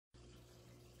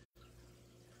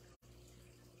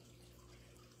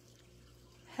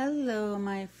Hello,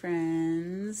 my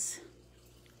friends.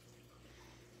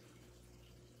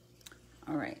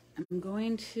 All right, I'm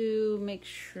going to make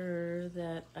sure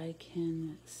that I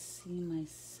can see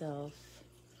myself.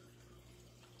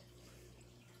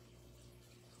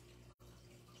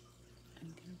 I'm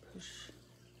going to push,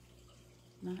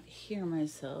 not hear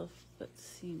myself, but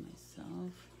see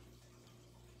myself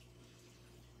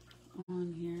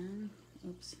on here.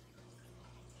 Oops.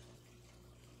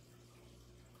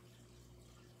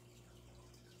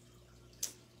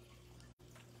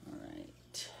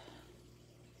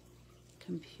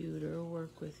 Computer,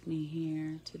 work with me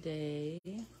here today.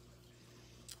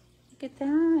 Look at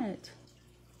that.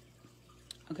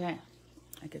 Okay,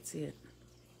 I could see it.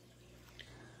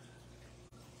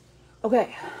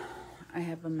 Okay, I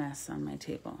have a mess on my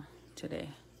table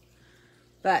today,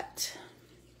 but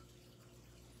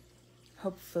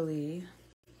hopefully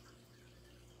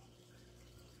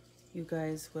you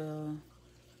guys will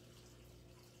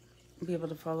be able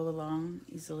to follow along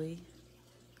easily.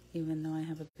 Even though I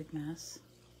have a big mess,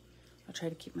 I'll try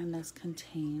to keep my mess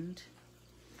contained.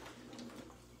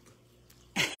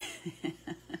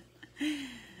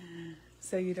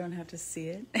 So you don't have to see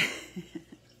it.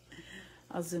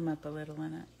 I'll zoom up a little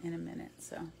in a minute.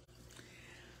 So,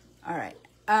 all right.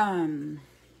 I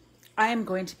am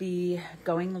going to be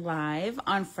going live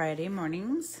on Friday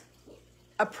mornings,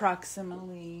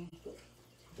 approximately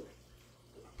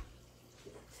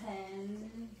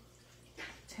 10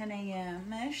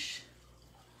 a.m.-ish.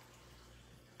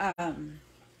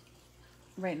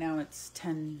 Right now it's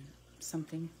 10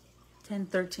 something,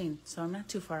 10:13, so I'm not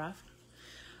too far off.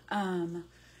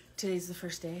 Today's the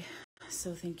first day,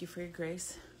 so thank you for your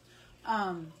grace.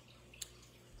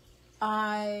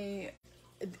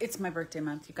 It's my birthday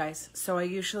month, you guys, so I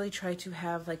usually try to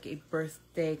have like a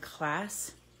birthday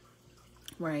class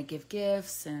where I give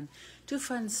gifts and do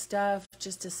fun stuff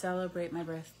just to celebrate my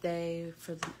birthday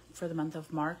for the month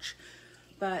of March.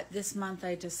 But this month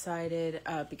I decided,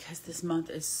 because this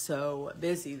month is so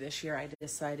busy this year, I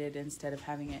decided instead of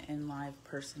having it in live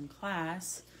person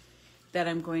class, that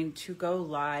I'm going to go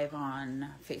live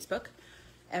on Facebook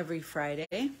every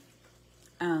Friday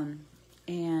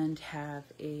and have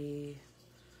a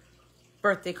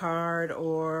birthday card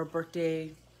or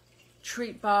birthday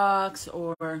treat box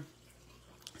or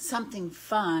something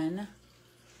fun,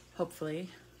 hopefully.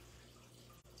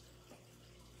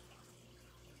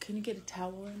 Can you get a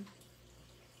towel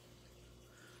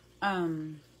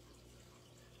in?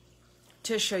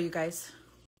 To show you guys.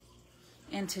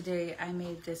 And today I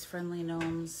made this Friendly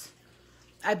Gnomes.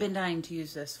 I've been dying to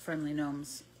use this Friendly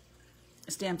Gnomes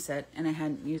stamp set, and I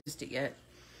hadn't used it yet.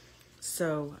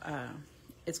 So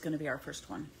it's going to be our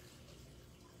first one.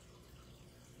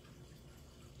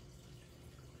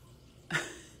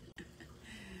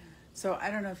 So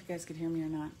I don't know if you guys could hear me or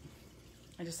not.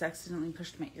 I just accidentally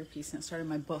pushed my earpiece and it started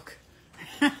my book.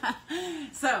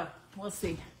 So we'll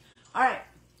see. All right.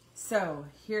 So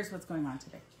here's what's going on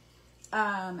today.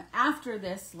 After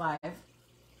this live,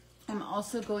 I'm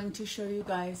also going to show you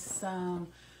guys some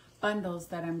bundles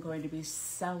that I'm going to be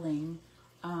selling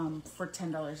for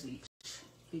 $10 each,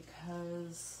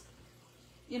 because,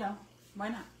 you know, why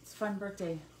not? It's fun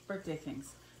birthday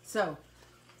things. So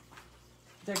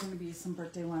they're going to be some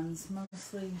birthday ones,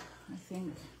 mostly, I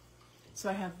think. So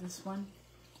I have this one,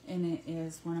 and it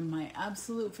is one of my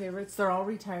absolute favorites. They're all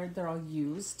retired. They're all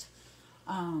used.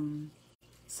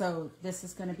 So this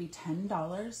is going to be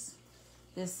 $10.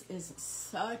 This is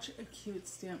such a cute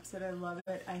stamp set. I love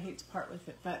it. I hate to part with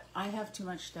it, but I have too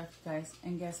much stuff, guys.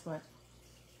 And guess what?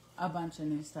 A bunch of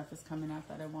new stuff is coming out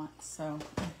that I want. So,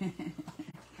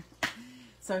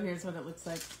 so here's what it looks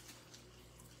like.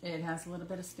 It has a little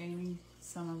bit of staining.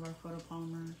 Some of our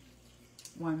photopolymer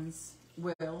ones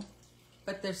will,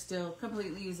 but they're still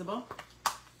completely usable.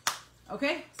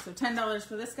 Okay, so $10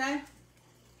 for this guy.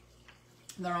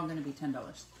 They're all going to be $10.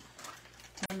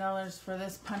 $10 for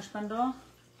this punch bundle.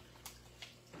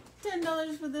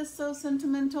 $10 for this So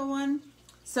Sentimental one.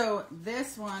 So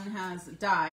this one has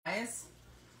dies.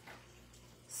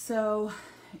 So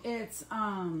it's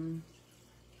I'm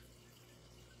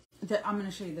going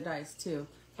to show you the dies too,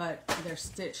 but they're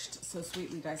stitched so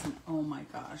sweetly, guys, and oh my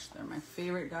gosh, they're my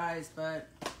favorite dies, but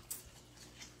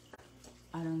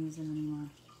I don't use them anymore.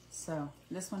 So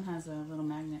this one has a little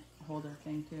magnet holder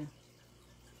thing too.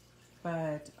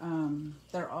 But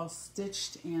they're all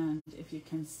stitched, and if you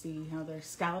can see how they're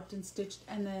scalloped and stitched,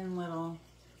 and then little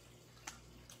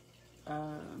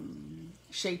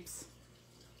shape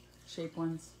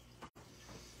ones.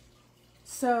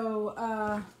 So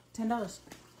 $10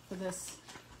 for this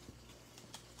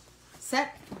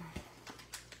set,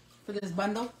 for this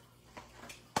bundle.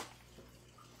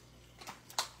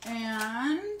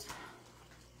 And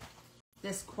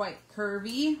this Quite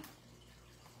Curvy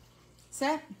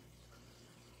set,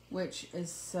 which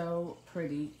is so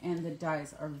pretty, and the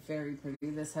dies are very pretty.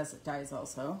 This has dies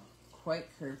also, Quite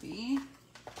Curvy,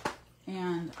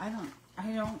 and I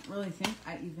don't really think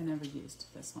I even ever used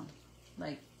this one.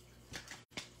 Like,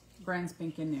 brand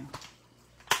spanking new,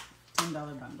 $10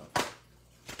 bundle,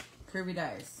 curvy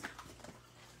dies,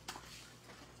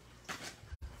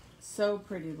 so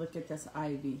pretty. Look at this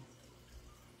ivy,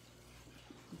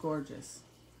 gorgeous,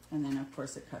 and then of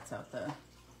course it cuts out the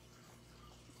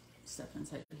stuff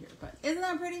inside here, but isn't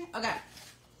that pretty? Okay,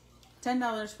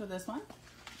 $10 for this one,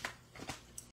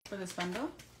 for this bundle.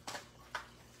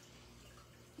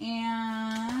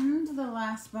 And the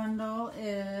last bundle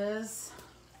is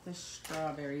the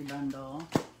strawberry bundle.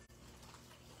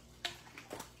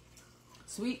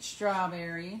 Sweet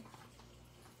strawberry.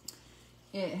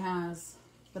 It has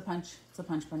the punch, it's a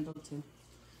punch bundle too.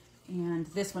 And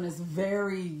this one is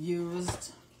very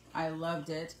used. I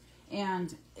loved it.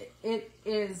 And it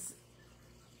is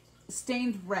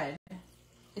stained red.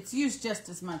 It's used just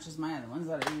as much as my other ones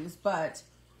that I use, but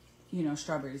you know,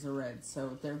 strawberries are red,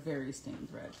 so they're very stained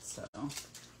red. So,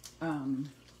 and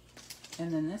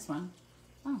then this one,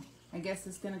 oh, I guess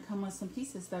it's gonna come with some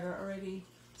pieces that are already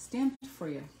stamped for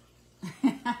you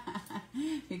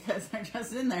because they're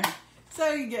just in there.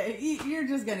 So you're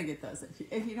just gonna get those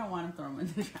if you don't want to throw them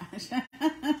in the trash.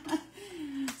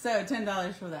 So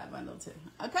 $10 for that bundle too.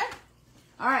 Okay.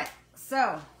 All right.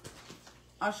 So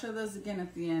I'll show those again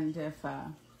at the end if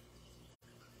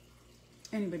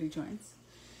anybody joins.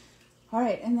 All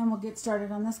right, and then we'll get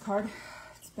started on this card.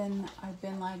 I've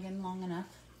been lagging long enough.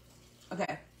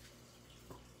 Okay.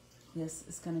 This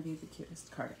is gonna be the cutest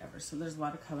card ever. So there's a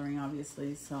lot of coloring,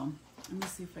 obviously. So let me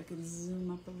see if I could zoom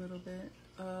up a little bit.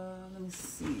 Let me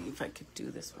see if I could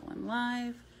do this while I'm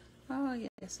live. Oh,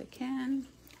 yes, I can.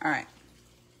 All right.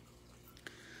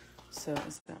 So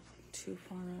is that too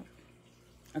far up?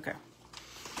 Okay.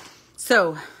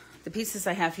 So the pieces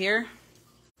I have here.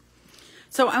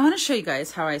 So I want to show you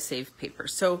guys how I save paper.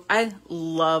 So I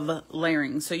love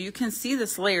layering. So you can see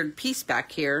this layered piece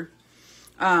back here.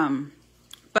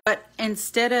 But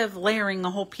instead of layering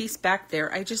a whole piece back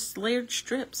there, I just layered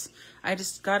strips. I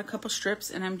just got a couple strips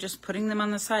and I'm just putting them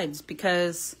on the sides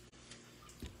because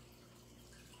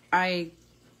I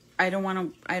don't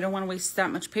want to waste that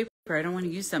much paper. I don't want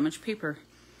to use that much paper.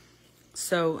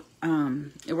 So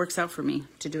it works out for me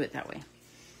to do it that way.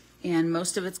 And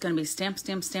most of it's going to be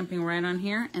stamping right on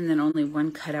here, and then only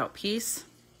one cutout piece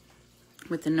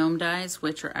with the gnome dies,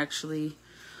 which are actually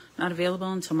not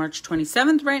available until March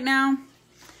 27th right now.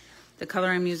 The color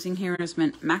I'm using here is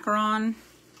Mint Macaron,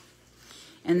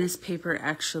 and this paper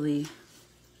actually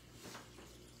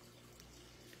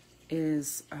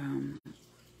is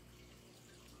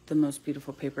the most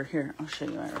beautiful paper. Here, I'll show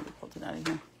you. I already pulled it out of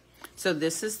here. So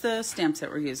this is the stamps that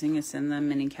we're using. It's in the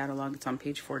mini catalog. It's on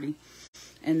page 40.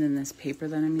 And then this paper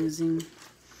that I'm using,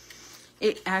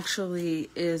 it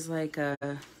actually is like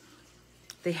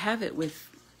they have it with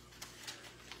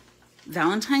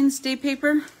Valentine's Day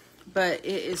paper, but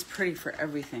it is pretty for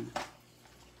everything.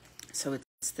 So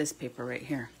it's this paper right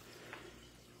here.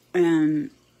 And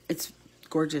it's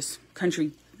gorgeous.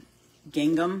 Country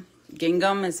gingham.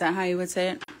 Gingham, is that how you would say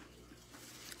it?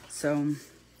 So,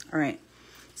 all right.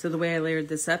 So the way I layered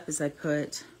this up is I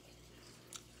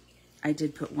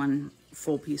did put one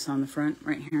full piece on the front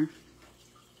right here.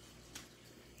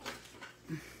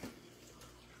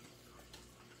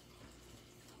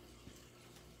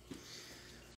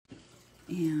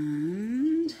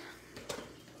 And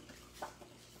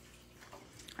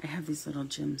I have these little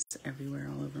gems everywhere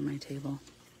all over my table.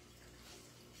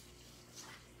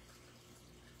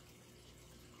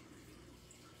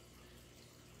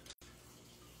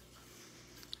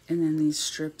 And then these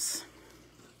strips.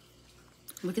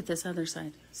 Look at this other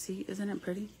side. See, isn't it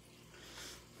pretty?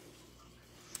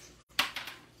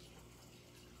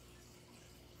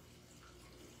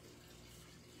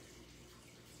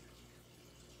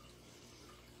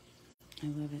 I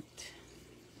love it.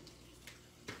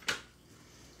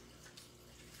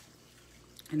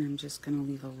 And I'm just going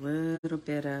to leave a little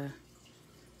bit of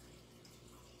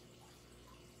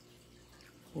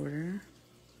border,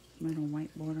 little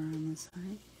white border on the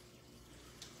side.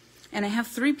 And I have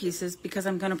 3 pieces because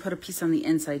I'm going to put a piece on the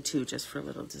inside too, just for a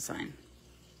little design.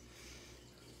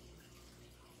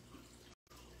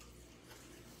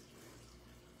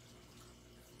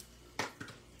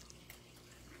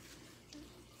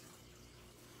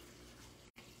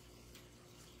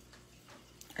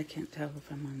 I can't tell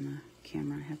if I'm on the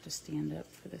camera. I have to stand up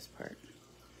for this part.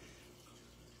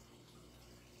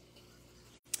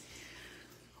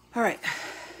 All right.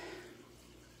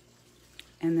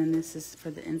 And then this is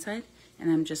for the inside. And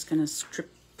I'm just going to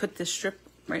put this strip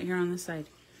right here on the side.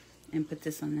 And put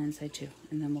this on the inside too.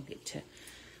 And then we'll get to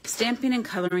stamping and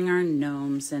coloring our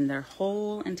gnomes and their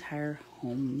whole entire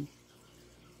home.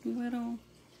 Little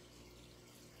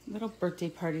birthday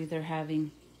party they're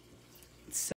having.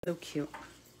 It's so cute.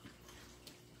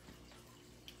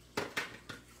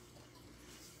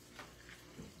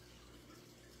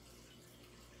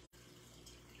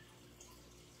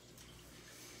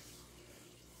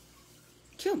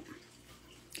 Cute.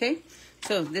 Okay,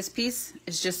 so this piece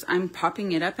is just, I'm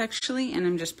popping it up actually, and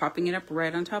I'm just popping it up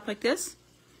right on top like this.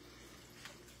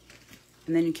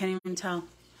 And then you can't even tell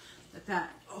that that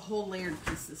whole layered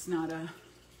piece is not a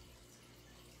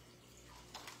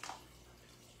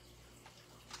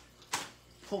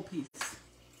whole piece.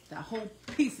 That whole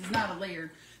piece is not a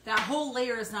layer. That whole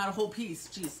layer is not a whole piece.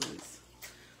 Jeez Louise.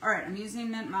 All right, I'm using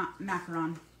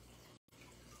macaron.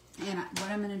 And what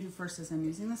I'm going to do first is I'm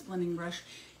using this blending brush,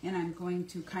 and I'm going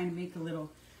to kind of make a little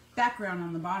background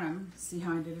on the bottom. See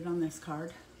how I did it on this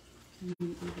card? You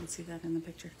can see that in the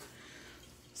picture.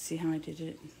 See how I did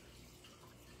it?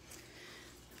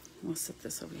 We'll set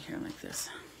this over here like this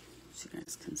so you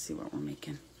guys can see what we're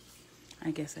making.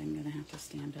 I guess I'm going to have to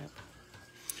stand up.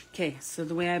 Okay, so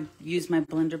the way I use my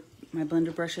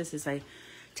blender brushes is I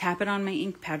tap it on my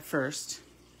ink pad first.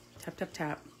 Tap, tap,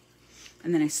 tap.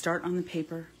 And then I start on the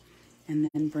paper and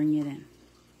then bring it in.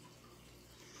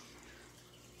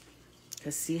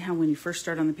 Because see how when you first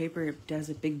start on the paper, it does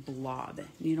a big blob.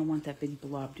 You don't want that big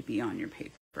blob to be on your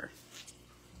paper.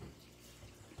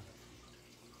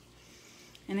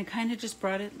 And I kind of just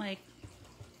brought it like,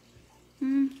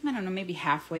 I don't know, maybe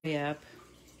halfway up.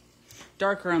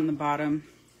 Darker on the bottom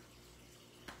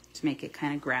to make it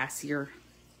kind of grassier.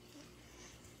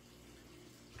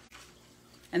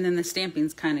 And then the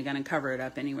stamping's kind of going to cover it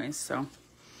up anyways, so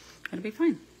it'll be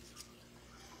fine.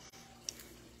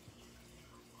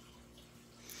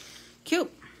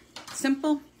 Cute.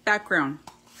 Simple background.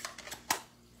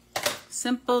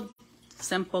 Simple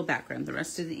background. The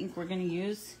rest of the ink we're going to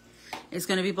use is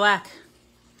going to be black.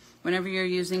 Whenever you're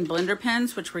using blender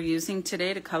pens, which we're using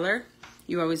today to color,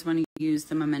 you always want to use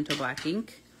the Memento black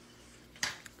ink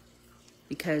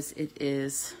because it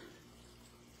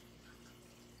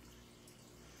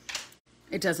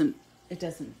doesn't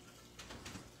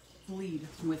bleed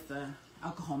with the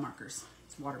alcohol markers.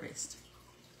 It's water-based.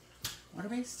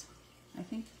 Water-based, I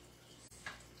think.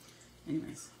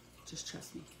 Anyways, just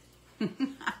trust me.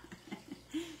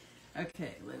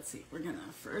 Okay, let's see. We're gonna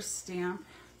first stamp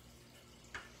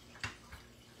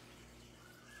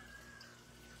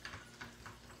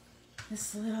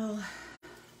this little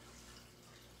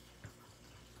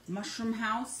mushroom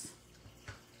house.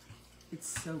 It's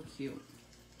so cute.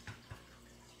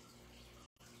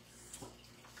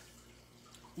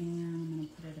 And I'm going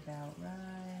to put it about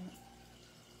right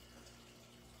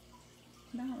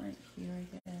here, I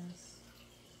guess.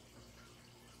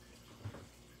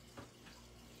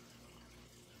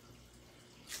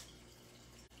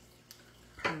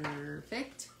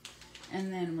 Perfect.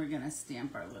 And then we're going to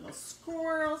stamp our little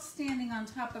squirrel standing on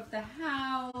top of the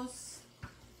house.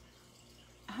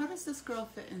 How does this girl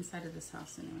fit inside of this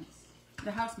house anyways?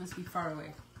 The house must be far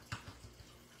away.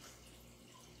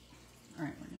 All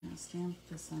right, we're going to stamp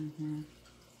this on here.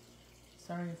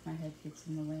 Sorry if my head gets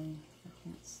in the way. I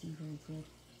can't see very good.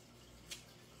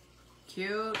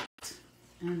 Cute.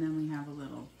 And then we have a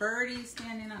little birdie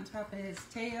standing on top of his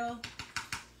tail.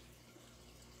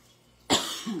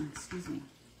 Excuse me.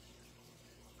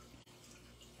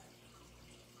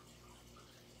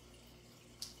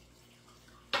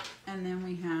 And then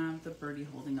we have the birdie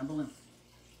holding a balloon.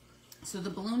 So the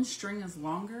balloon string is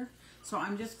longer, so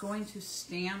I'm just going to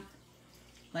stamp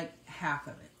like half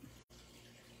of it.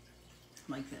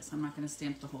 Like this. I'm not going to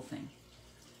stamp the whole thing.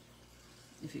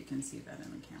 If you can see that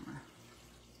in the camera.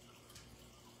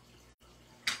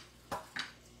 I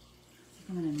think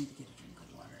I'm going to need to get a drink of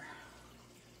water.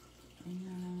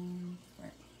 And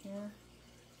right here.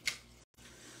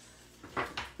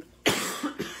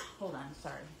 Hold on,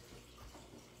 sorry.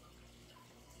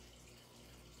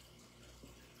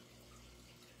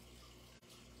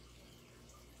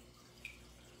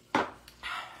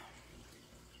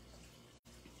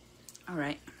 All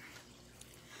right.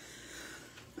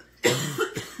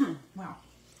 Wow.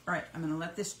 All right, I'm going to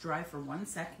let this dry for 1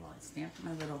 sec while I stamp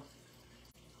my little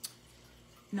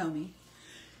Nomi.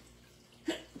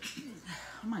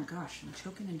 Oh my gosh, I'm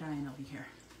choking and dying over here.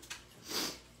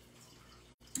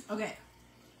 Okay.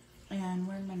 And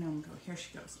where did my gnome go? Here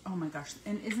she goes. Oh my gosh.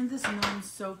 And isn't this gnome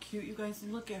so cute, you guys?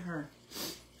 Look at her.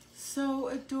 So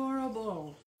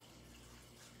adorable.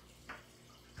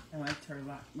 I liked her a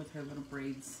lot with her little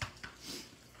braids.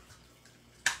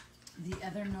 The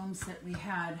other gnomes that we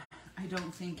had, I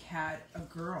don't think had a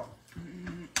girl.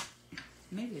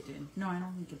 Maybe it did. No, I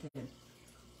don't think it did.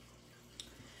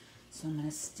 So I'm going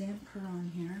to stamp her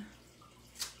on here.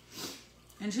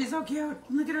 And she's so cute.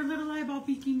 Look at her little eyeball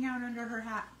peeking out under her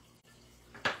hat.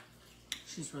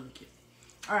 She's really cute.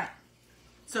 All right.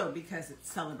 So because it's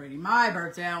celebrating my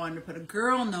birthday, I wanted to put a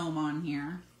girl gnome on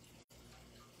here.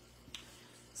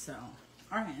 So,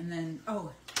 all right. And then,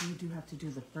 oh, you do have to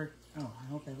do the birth. Oh, I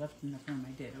hope I left in the frame.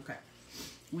 I did. Okay.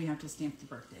 We have to stamp the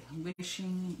birthday.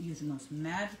 Wishing you the most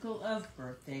magical of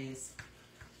birthdays.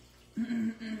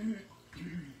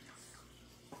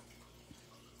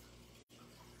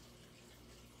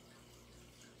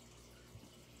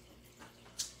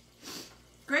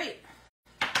 Great.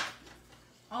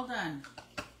 All done.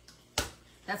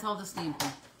 That's all the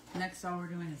stamping. Next, all we're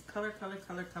doing is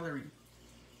coloring.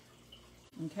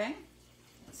 Okay?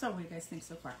 So, what do you guys think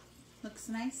so far? Looks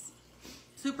nice.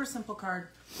 Super simple card.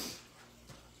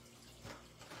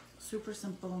 Super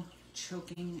simple.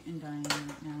 Choking and dying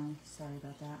right now. Sorry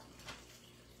about that.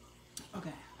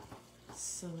 Okay.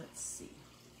 So, let's see.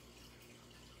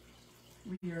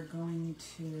 We are going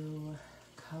to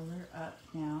color up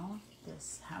now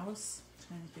this house. I'm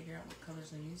trying to figure out what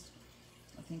colors I used.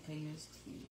 I think I used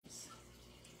these.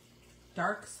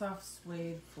 Dark soft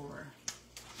suede for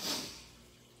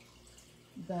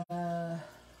the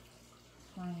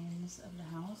frames of the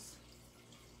house.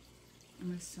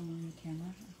 Am I still on the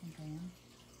camera? I think I am.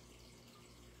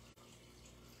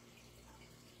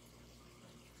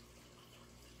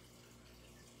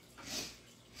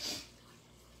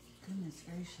 Goodness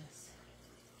gracious.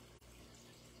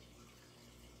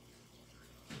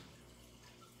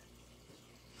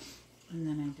 And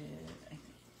then I did, I think,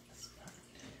 this part.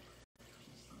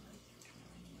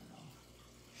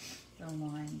 Just like the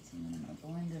lines, and then I'm going to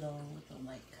blend it all with the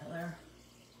light color.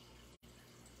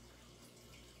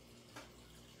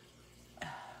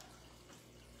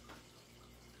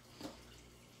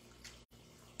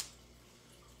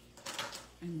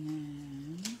 And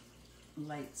then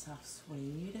light soft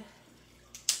suede.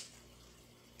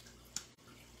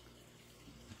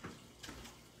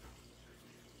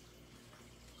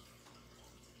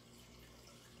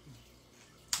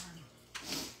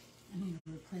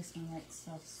 Replace my light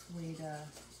soft suede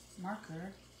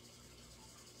marker.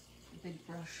 The big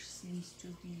brush seems to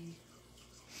be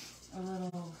a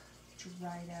little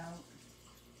dried out.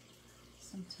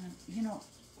 Sometimes, you know,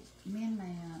 me and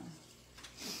my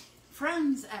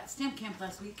friends at stamp camp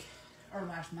last week, or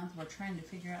last month, were trying to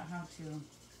figure out how to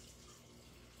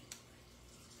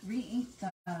re-ink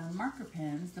the marker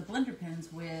pens, the blender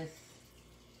pens, with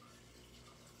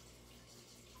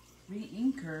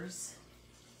re-inkers.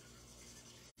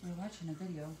 We're watching a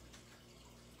video,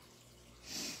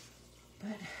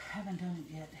 but haven't done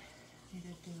it yet. Need to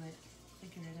do it,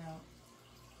 figure it out.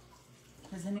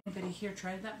 Has anybody here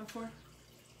tried that before?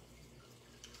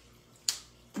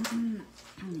 I'm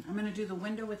going to do the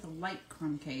window with a light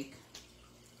crumb cake.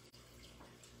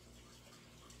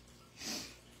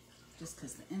 Just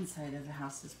because the inside of the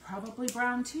house is probably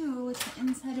brown too. It's the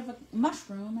inside of a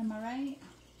mushroom, am I right?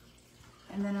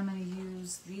 And then I'm going to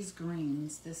use these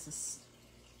greens. This is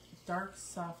dark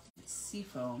soft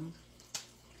seafoam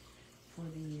for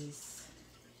these.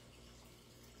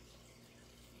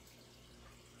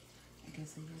 I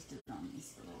guess I used it on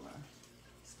these little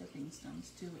stepping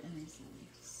stones too, and these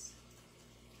leaves.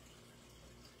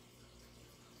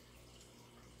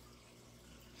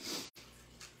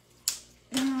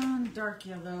 And dark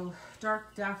yellow,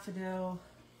 dark daffodil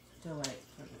delight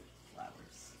for the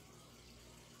flowers.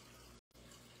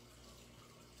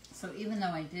 So even though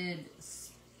I did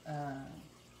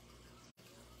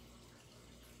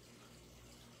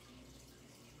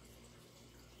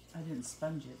I didn't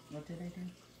sponge it. What did I do?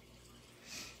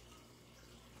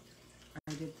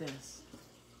 I did this.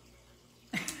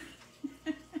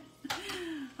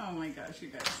 Oh my gosh, you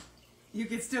guys. You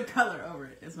can still color over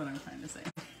it, is what I'm trying to say.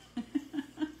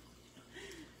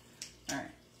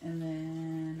 Alright, and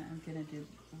then I'm going to do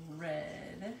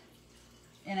red.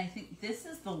 And I think this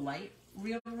is the light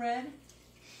real red.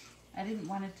 I didn't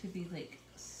want it to be like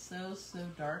so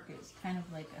dark. It's kind of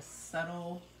like a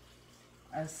subtle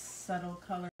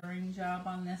coloring job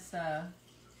on this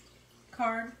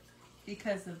card,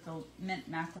 because of the mint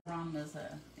macaron is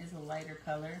a lighter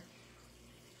color.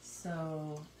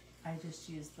 So I just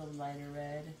used the lighter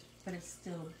red, but it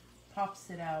still pops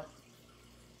it out.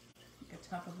 Like the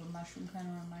top of a mushroom, kind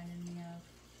of reminded me of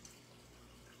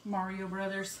Mario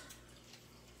Brothers.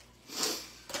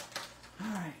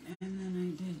 Alright, and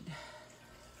then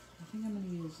I think I'm going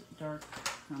to use dark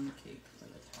crumb cake for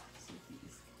the tops of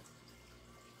these.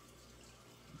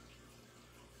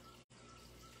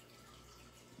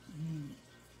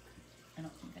 I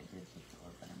don't think I did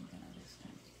before, but I'm gonna this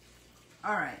time.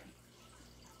 All right,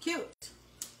 cute.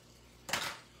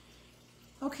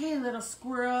 Okay, little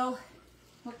squirrel,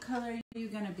 what color are you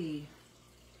gonna be?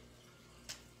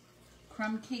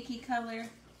 Crumb cakey color.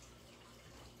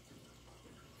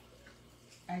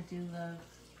 I do love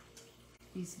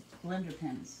these blender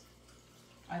pens.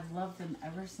 I've loved them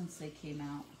ever since they came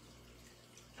out.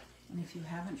 And if you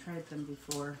haven't tried them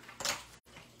before,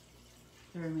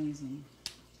 they're amazing.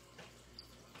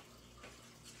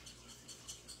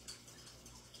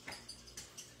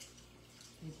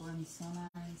 They blend so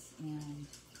nice and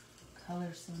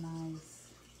color so nice.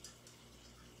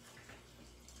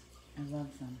 I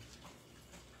love them.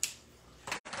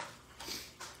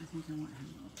 I think I want him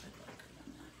a little bit darker than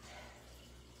that.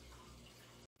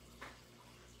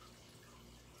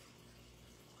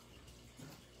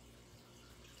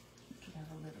 You could have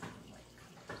a little bit of light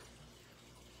color.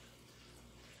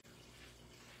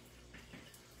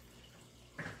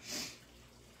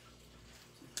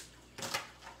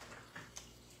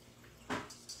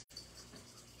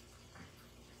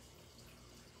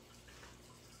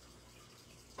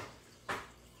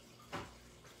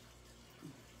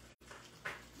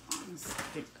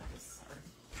 Stick this.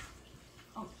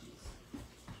 Oh, jeez.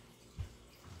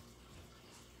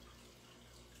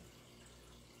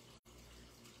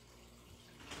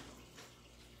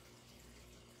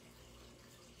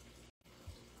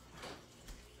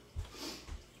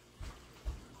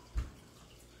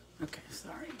 Okay,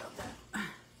 sorry about that.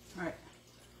 All right.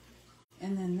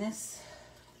 And then this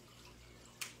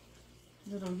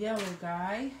little yellow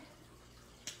guy,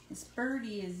 this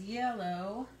birdie is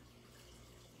yellow.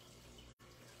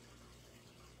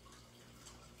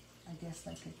 I guess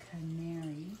like a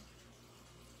canary.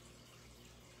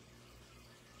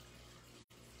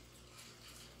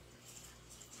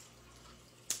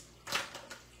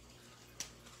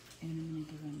 And I'm going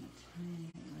to give him a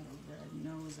tiny little red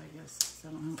nose, I guess, because I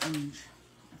don't have orange.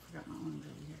 I forgot my orange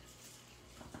over here.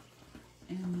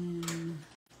 And then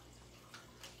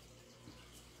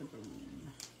the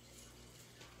balloon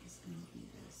is going to be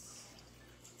this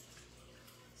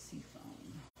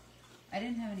seafoam. I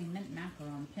didn't have any mint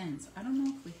macaron pens. I don't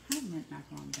know if we have mint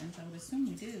macaron pens. I would assume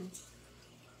we do.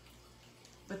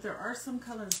 But there are some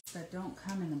colors that don't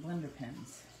come in the blender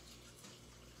pens.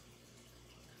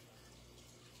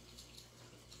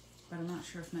 But I'm not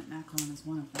sure if mint macaron is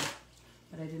one of them.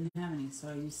 But I didn't have any, so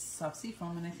I used soft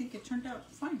seafoam, and I think it turned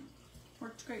out fine.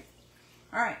 Worked great.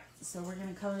 All right, so we're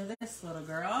going to color this little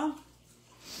girl.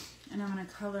 And I'm going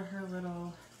to color her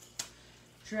little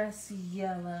dress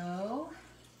yellow.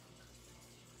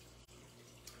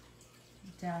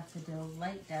 Daffodil,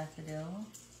 light daffodil.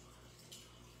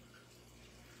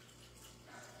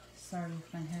 Sorry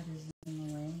if my head is in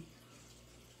the way.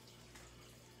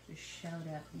 Just shout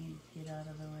at me to get out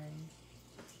of the way.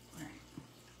 Alright.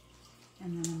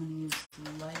 And then I'm going to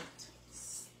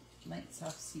use light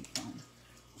soft seafoam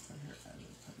for her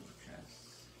other public dress.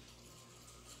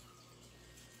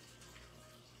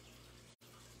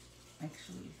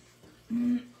 Actually,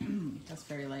 that's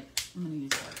very light. I'm going to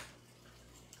use that.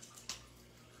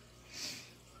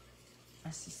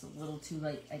 That's just a little too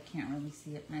light. I can't really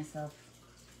see it myself.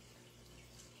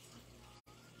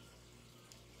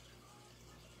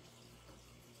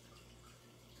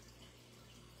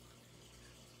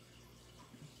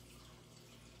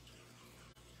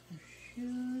 Her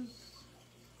shoes.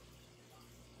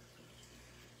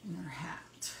 And her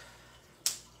hat.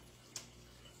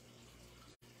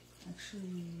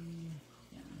 Actually,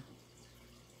 yeah.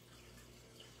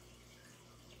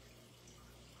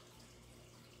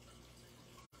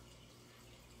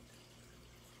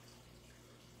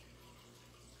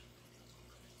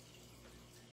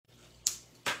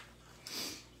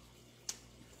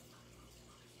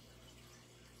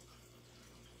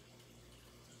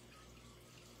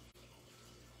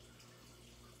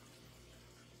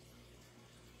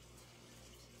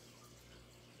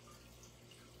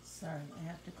 Sorry, I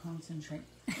have to concentrate.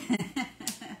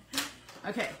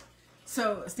 Okay,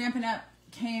 so Stampin' Up!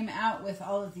 Came out with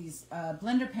all of these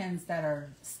blender pens that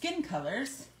are skin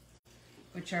colors,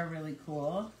 which are really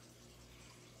cool.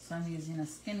 So I'm using a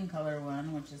skin color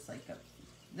one, which is like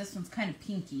this one's kind of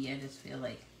pinky. I just feel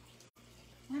like,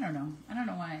 I don't know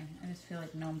why. I just feel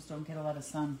like gnomes don't get a lot of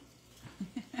sun.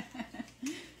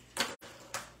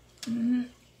 I'm gonna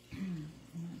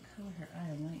color her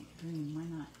eye light green, why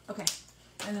not? Okay.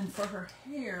 And then for her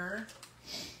hair,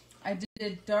 I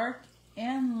did dark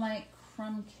and light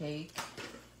crumb cake.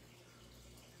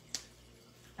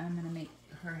 I'm going to make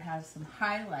her have some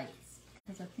highlights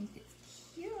because I think it's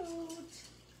cute.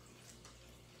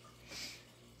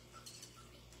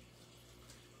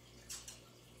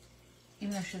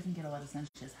 Even though she doesn't get a lot of sun,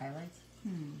 she has highlights.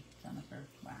 Jennifer,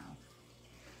 wow.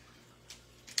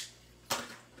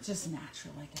 Just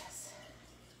natural, I guess.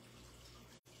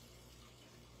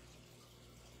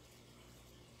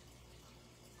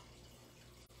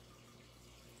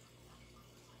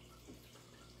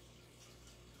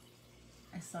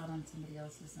 I saw it on somebody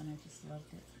else's and I just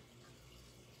loved it.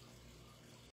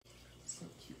 So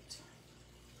cute.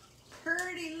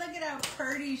 Purdy, look at how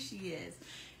purdy she is.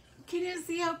 Can you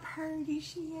see how purdy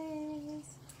she is?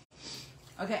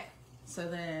 Okay, so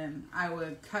then I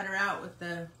would cut her out with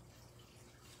the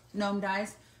gnome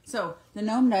dies. So the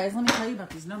gnome dies, let me tell you about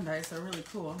these gnome dies. They're really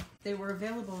cool. They were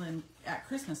available at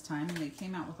Christmas time, and they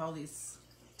came out with all these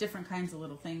different kinds of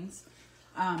little things.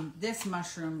 This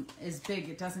mushroom is big.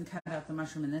 It doesn't cut out the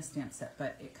mushroom in this stamp set,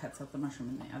 but it cuts out the mushroom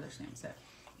in the other stamp set.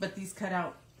 But these cut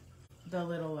out the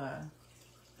little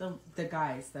the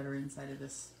guys that are inside of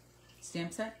this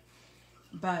stamp set.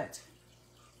 But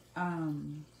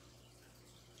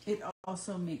it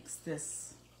also makes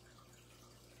this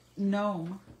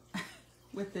gnome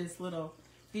with this little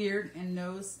beard and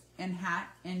nose and hat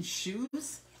and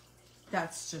shoes.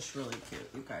 That's just really cute,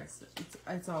 you guys.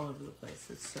 It's all over the place.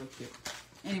 It's so cute.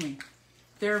 Anyway,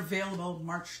 they're available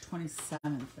March 27th,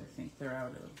 I think they're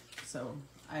out of. So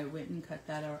I went and cut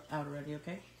that out already,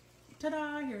 okay?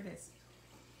 Ta-da, here it is.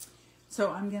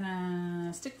 So I'm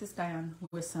gonna stick this guy on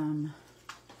with some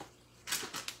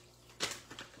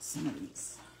of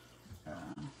these.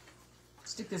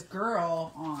 Stick this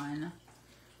girl on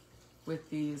with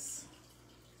these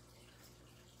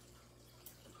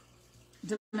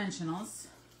dimensionals,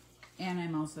 and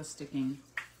I'm also sticking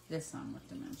this on with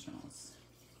dimensionals.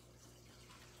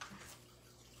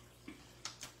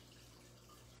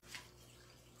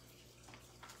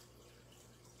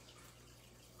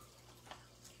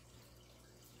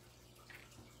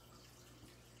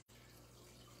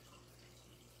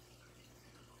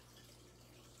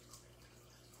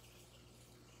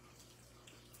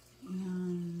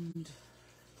 And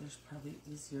there's probably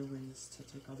easier ways to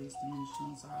take all these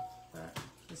dimensionals off, but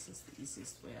this is the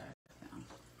easiest way I found.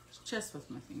 Just with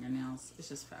my fingernails. It's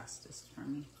just fastest for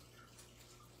me.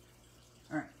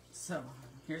 Alright, so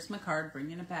here's my card,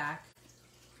 bringing it back.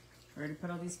 I already put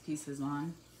all these pieces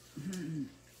on.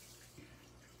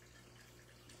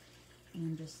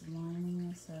 And just lining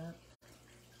this up.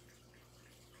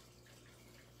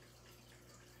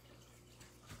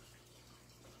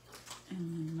 And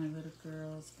then my little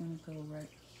girl's gonna go right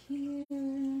here.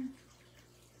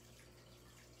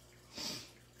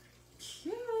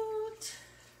 Cute.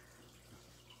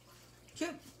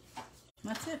 Cute.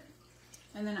 That's it.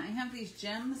 And then I have these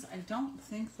gems. I don't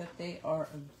think that they are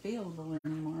available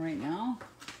anymore right now.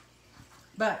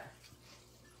 But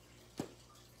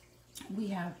we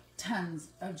have tons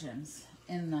of gems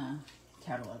in the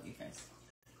catalog, you guys.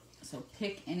 So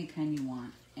pick any kind you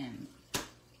want, and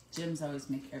gems always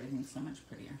make everything so much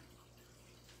prettier.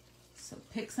 So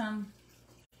pick some.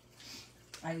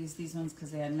 I use these ones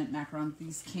because they had mint macaron.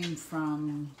 These came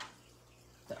from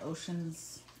the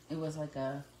oceans. It was like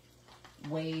a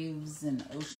waves and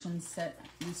ocean set.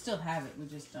 We still have it. We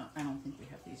just don't. I don't think we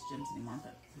have these gems anymore.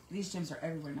 But these gems are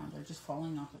everywhere now. They're just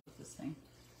falling off of this thing.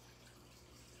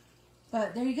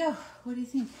 But there you go. What do you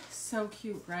think? So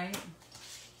cute, right?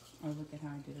 Oh, look at how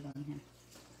I did it on here.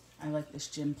 I like this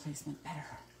gem placement better.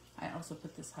 I also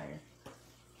put this higher.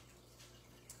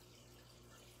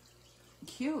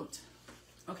 Cute.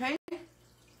 Okay?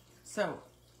 So,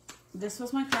 this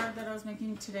was my card that I was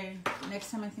making today. Next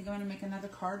time I think I'm going to make another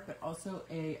card, but also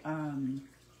a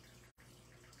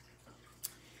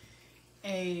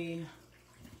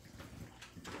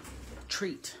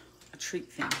treat. A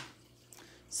treat thing.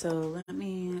 So, let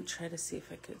me try to see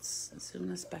if I could zoom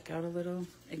this back out a little.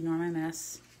 Ignore my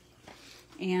mess.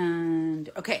 And,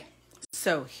 okay.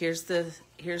 So here's the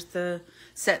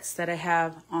sets that I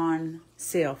have on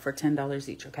sale for $10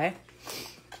 each, okay?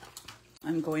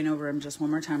 I'm going over them just one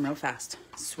more time real fast.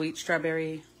 Sweet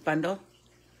strawberry bundle,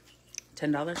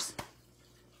 $10.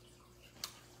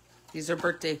 These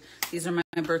are my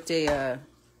birthday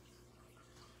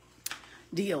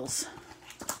deals.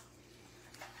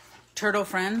 Turtle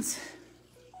Friends.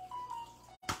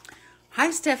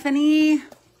 Hi, Stephanie.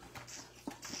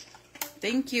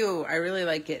 Thank you. I really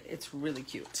like it. It's really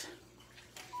cute.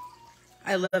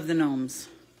 I love the gnomes.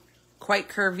 Quite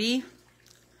Curvy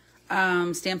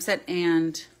stamp set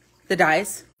and the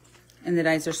dies. And the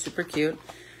dies are super cute.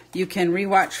 You can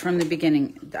rewatch from the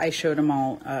beginning. I showed them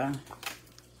all.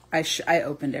 I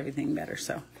opened everything better.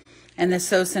 So and the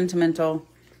So Sentimental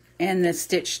and the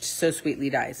Stitched So Sweetly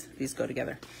dies. These go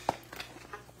together.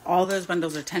 All those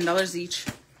bundles are $10 each.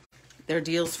 They're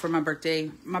deals for my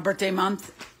birthday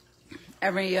month.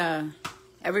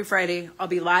 Every Friday I'll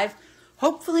be live,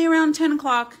 hopefully around 10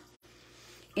 o'clock.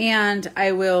 And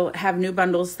I will have new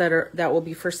bundles that will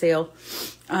be for sale.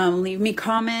 Leave me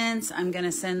comments. I'm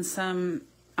gonna send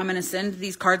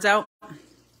these cards out.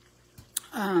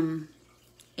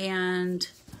 And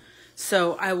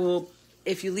so I will,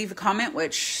 if you leave a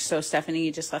comment, so Stephanie,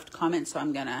 you just left a comment, so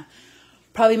I'm gonna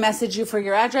probably message you for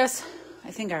your address.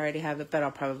 I think I already have it, but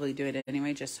I'll probably do it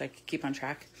anyway, just so I can keep on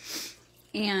track.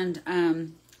 And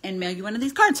mail you one of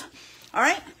these cards. All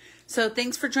right. So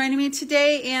thanks for joining me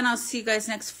today, and I'll see you guys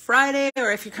next Friday.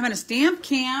 Or if you're coming to Stamp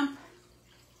Camp,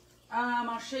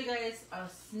 I'll show you guys a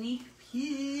sneak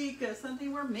peek of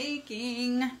something we're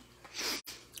making.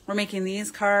 We're making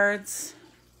these cards,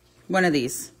 one of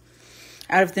these,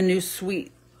 out of the new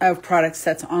suite of products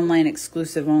that's online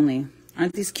exclusive only.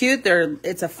 Aren't these cute?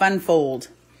 It's a fun fold.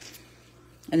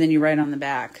 And then you write on the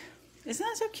back. Isn't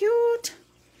that so cute?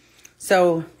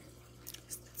 So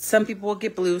some people will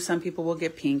get blue, some people will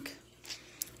get pink.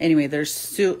 Anyway, they're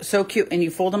so cute. And you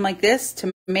fold them like this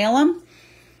to mail them.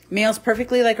 Mails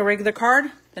perfectly like a regular card.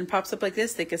 Then pops up like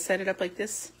this. They can set it up like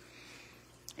this.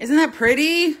 Isn't that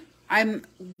pretty? I'm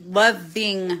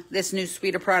loving this new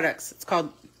suite of products. It's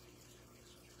called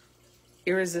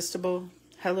Irresistible.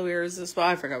 Hello Irresistible.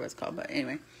 I forgot what it's called. But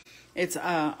anyway, it's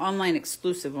online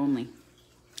exclusive only.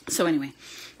 So anyway,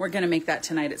 we're going to make that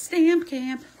tonight at Stamp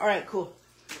Camp. All right, cool.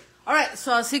 All right,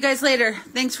 so I'll see you guys later.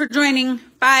 Thanks for joining.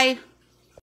 Bye.